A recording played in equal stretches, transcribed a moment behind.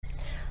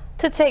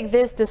To take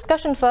this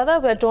discussion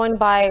further, we're joined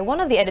by one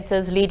of the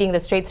editors leading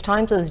the Straits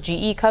Times'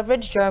 GE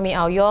coverage, Jeremy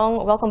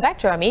Leong. Welcome back,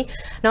 Jeremy.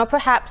 Now,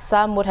 perhaps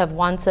some would have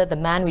wanted the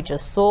man we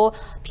just saw,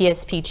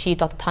 PSP Chief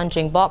Dr. Tan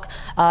Cheng Bock,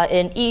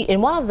 in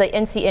one of the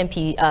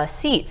NCMP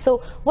seats.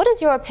 So, what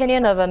is your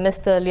opinion of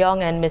Mr.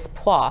 Leong and Ms.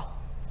 Phua?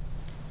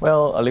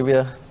 Well,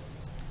 Olivia,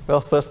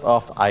 first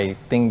off, I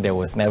think there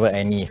was never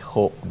any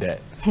hope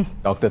that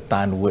Dr.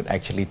 Tan would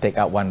actually take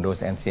out one of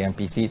those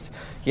NCMP seats.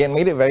 He had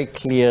made it very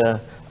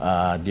clear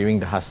during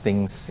the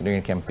hustings,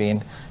 during the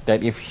campaign,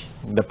 that if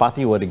the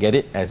party were to get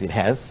it, as it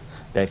has,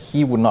 that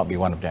he would not be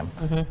one of them.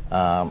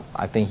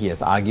 I think he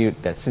has argued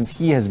that since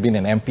he has been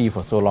an MP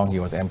for so long, he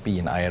was MP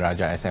in Ayer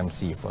Rajah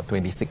SMC for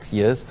 26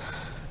 years,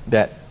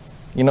 that,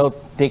 you know,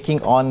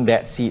 taking on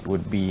that seat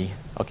would be,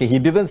 okay, he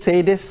didn't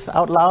say this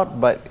out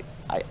loud, but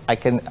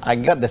I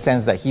got the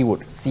sense that he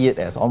would see it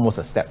as almost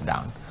a step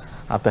down.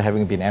 After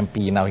having been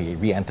MP, now he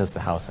re-enters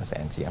the House as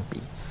an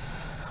NCMP.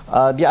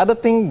 The other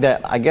thing that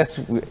I guess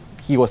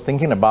he was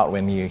thinking about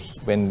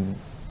when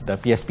the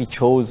PSP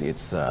chose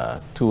its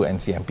two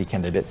NCMP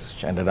candidates,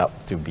 which ended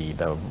up to be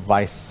the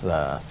Vice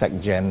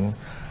Sec Gen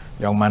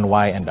Leong Man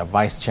Wai and the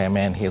Vice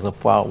Chairman Hazel,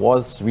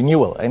 was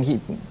renewal.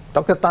 And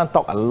Dr. Tan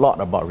talked a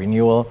lot about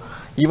renewal,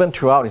 even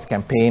throughout his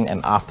campaign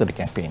and after the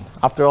campaign.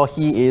 After all,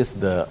 he was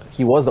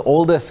the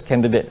oldest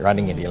candidate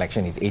running in the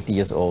election. He's 80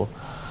 years old.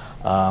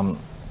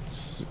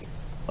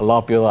 A lot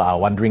of people are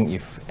wondering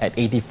if at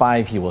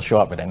 85 he will show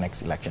up at the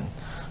next election.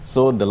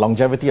 So the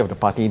longevity of the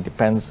party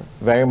depends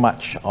very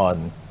much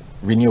on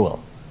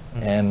renewal.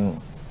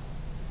 And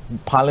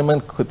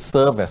Parliament could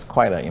serve as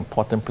quite an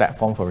important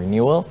platform for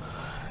renewal.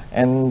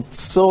 And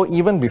so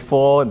even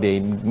before they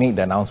made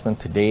the announcement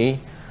today,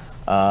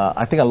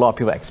 I think a lot of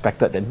people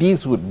expected that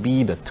these would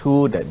be the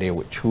two that they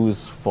would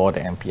choose for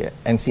the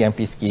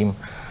NCMP scheme,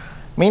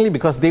 mainly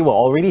because they were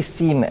already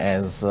seen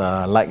as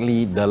the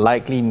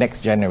likely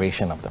next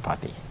generation of the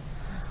party.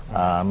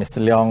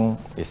 Mr. Leong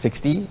is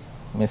 60,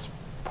 Ms.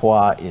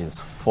 Phua is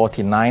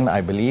 49, I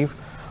believe.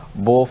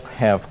 Both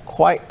have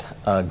quite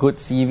good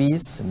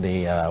CVs.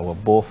 They were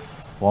both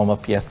former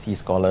PST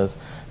scholars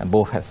and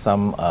both had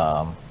some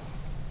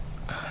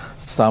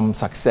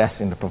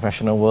success in the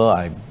professional world.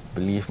 I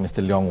believe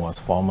Mr. Leong was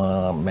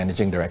former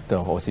managing director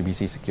of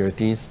OCBC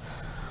Securities.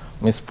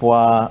 Ms.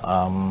 Phua,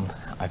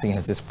 I think,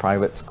 has this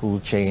private school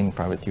chain,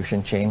 private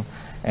tuition chain.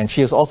 And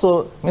she is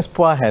also, Ms.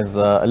 Phua has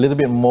a little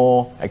bit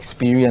more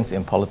experience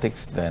in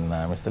politics than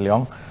Mr.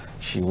 Leong.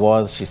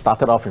 She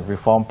started off with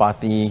Reform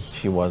Party.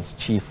 She was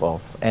chief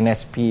of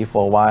NSP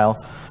for a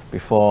while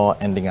before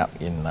ending up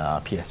in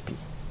PSP.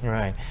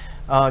 Right.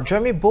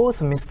 Jeremy, both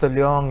Mr.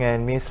 Leong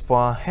and Ms.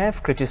 Phua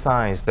have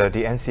criticized the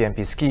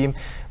NCMP scheme.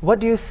 What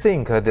do you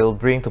think they'll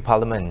bring to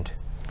Parliament?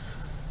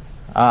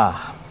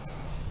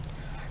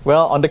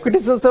 Well, on the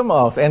criticism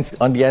of the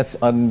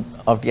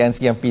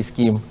NCMP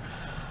scheme,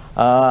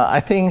 I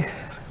think,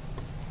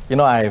 you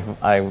know,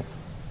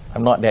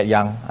 I'm not that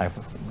young. I've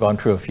gone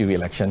through a few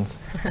elections.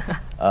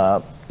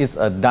 It's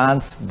a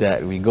dance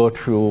that we go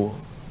through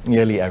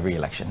nearly every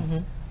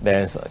election.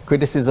 There's a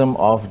criticism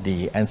of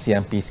the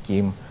NCMP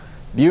scheme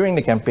during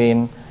the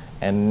campaign,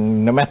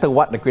 and no matter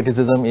what the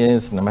criticism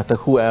is, no matter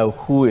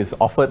who is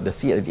offered the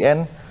seat at the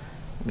end,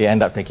 they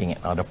end up taking it,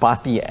 or the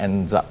party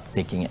ends up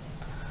taking it.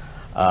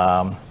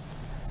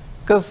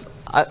 Because,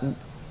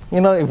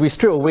 you know, if we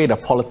strip away the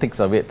politics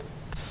of it,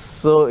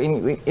 so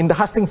in the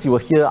hustings you will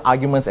hear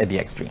arguments at the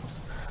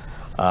extremes.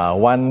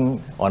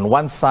 On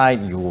one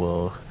side you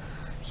will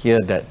hear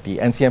that the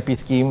NCMP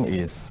scheme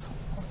is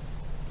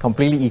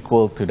completely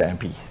equal to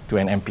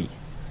an MP.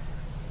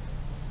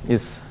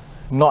 It's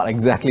not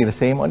exactly the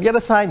same. On the other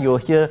side, you'll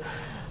hear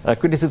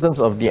criticisms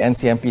of the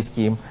NCMP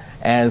scheme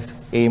as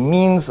a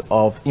means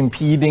of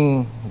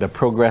impeding the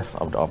progress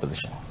of the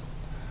opposition.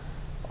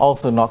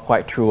 Also not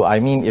quite true. I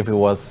mean, if it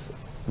was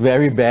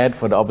very bad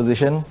for the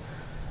opposition,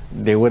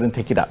 they wouldn't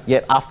take it up.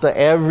 Yet after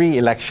every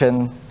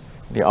election,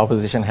 the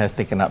opposition has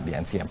taken up the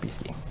NCMP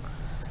scheme.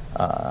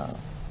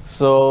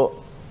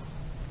 So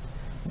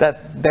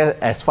that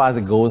as far as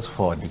it goes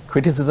for the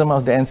criticism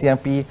of the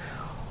NCMP.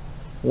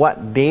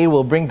 What they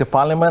will bring to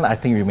Parliament, I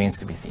think, remains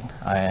to be seen.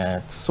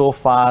 So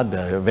far,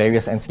 the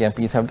various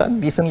NCMPs have done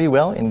decently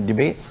well in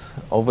debates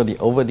over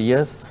the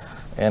years,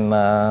 and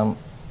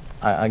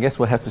I guess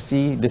we'll have to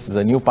see. This is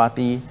a new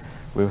party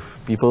with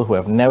people who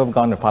have never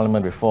gone to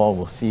Parliament before.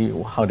 We'll see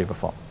how they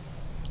perform.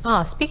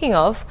 Speaking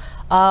of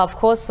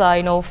course,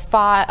 you know,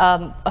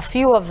 a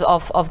few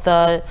of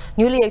the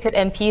newly elected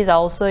MPs are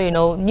also, you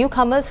know,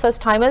 newcomers,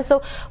 first-timers.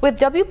 So with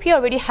WP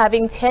already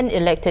having 10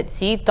 elected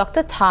seats,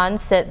 Dr. Tan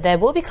said there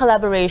will be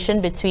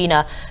collaboration between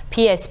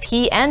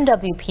PSP and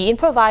WP in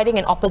providing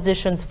an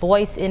opposition's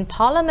voice in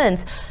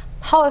Parliament.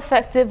 How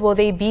effective will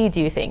they be, do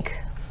you think?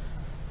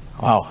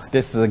 Wow,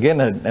 this is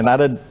again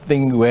another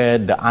thing where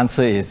the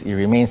answer is it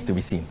remains to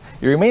be seen.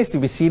 It remains to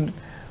be seen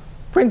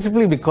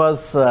principally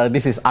because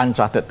this is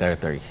uncharted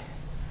territory.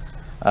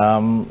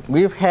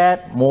 We've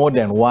had more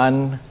than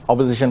one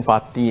opposition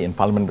party in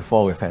Parliament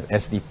before. We've had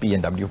SDP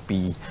and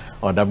WP,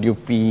 or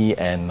WP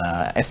and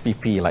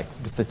SPP, like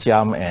Mr.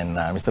 Chiam and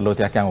Mr. Loh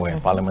Tia Kiang were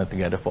in Parliament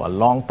together for a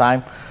long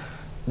time.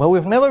 But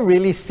we've never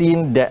really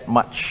seen that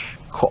much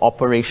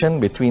cooperation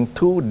between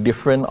two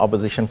different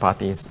opposition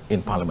parties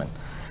in Parliament.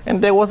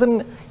 And there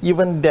wasn't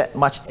even that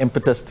much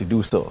impetus to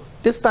do so.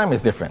 This time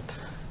is different.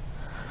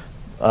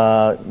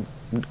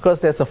 Because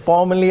there's a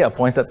formally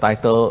appointed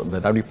title,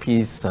 the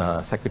WP's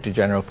Secretary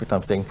General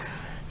Pritam Singh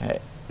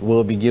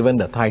will be given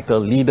the title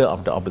Leader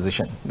of the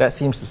Opposition. That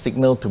seems to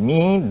signal to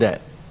me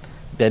that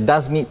there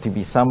does need to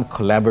be some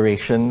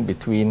collaboration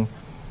between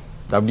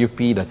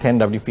WP, the 10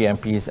 WP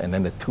MPs, and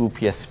then the 2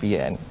 PSP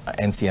and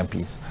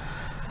NCMPs.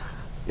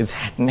 It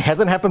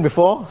hasn't happened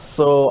before,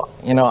 so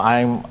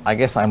I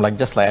guess I'm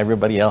just like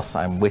everybody else.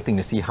 I'm waiting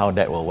to see how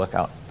that will work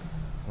out.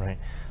 Right.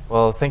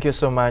 Well, thank you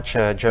so much,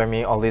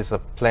 Jeremy. Always a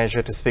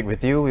pleasure to speak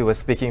with you. We were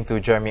speaking to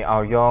Jeremy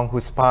Au Yong,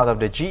 who's part of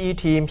the GE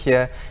team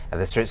here at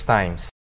the Straits Times.